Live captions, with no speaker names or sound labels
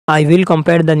I will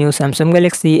compare the new Samsung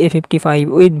Galaxy A55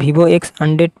 with Vivo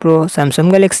X100 Pro. Samsung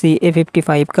Galaxy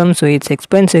A55 comes with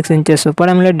 6.6 inches Super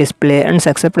AMOLED display and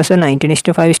success ratio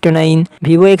 19:5:9.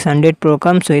 Vivo X100 Pro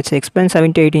comes with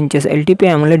 6.78 inches LTP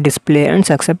AMOLED display and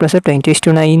success ratio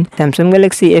 20:9. Samsung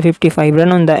Galaxy A55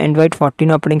 run on the Android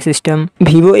 14 operating system.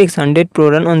 Vivo X100 Pro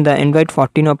run on the Android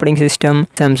 14 operating system.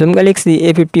 Samsung Galaxy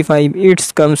A55 it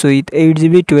comes with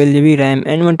 8GB, 12GB RAM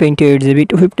and 128GB,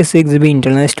 256GB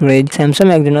internal storage.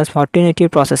 Samsung Exynos 1480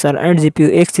 processor and GPU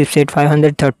X chipset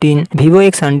 513. Vivo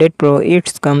X100 Pro it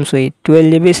comes with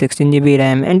 12GB, 16GB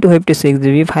RAM and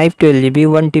 256GB, 512GB,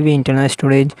 1TB internal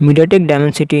storage. MediaTek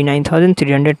Dimensity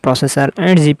 9300 processor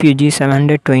and GPU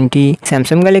G720.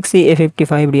 Samsung Galaxy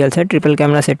A55 real set triple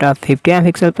camera setup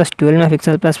 50MP plus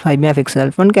 12MP plus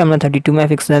 5MP, front camera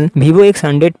 32MP. Vivo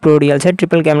X100 Pro real set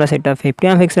triple camera setup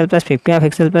 50MP plus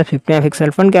 50MP plus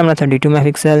 50MP, front camera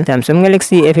 32MP. Samsung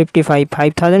Galaxy A55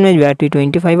 5000 mAh battery,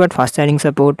 25W fast charging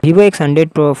support. Vivo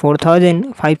X100 Pro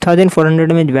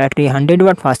 5400 mAh battery,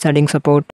 100W fast charging support.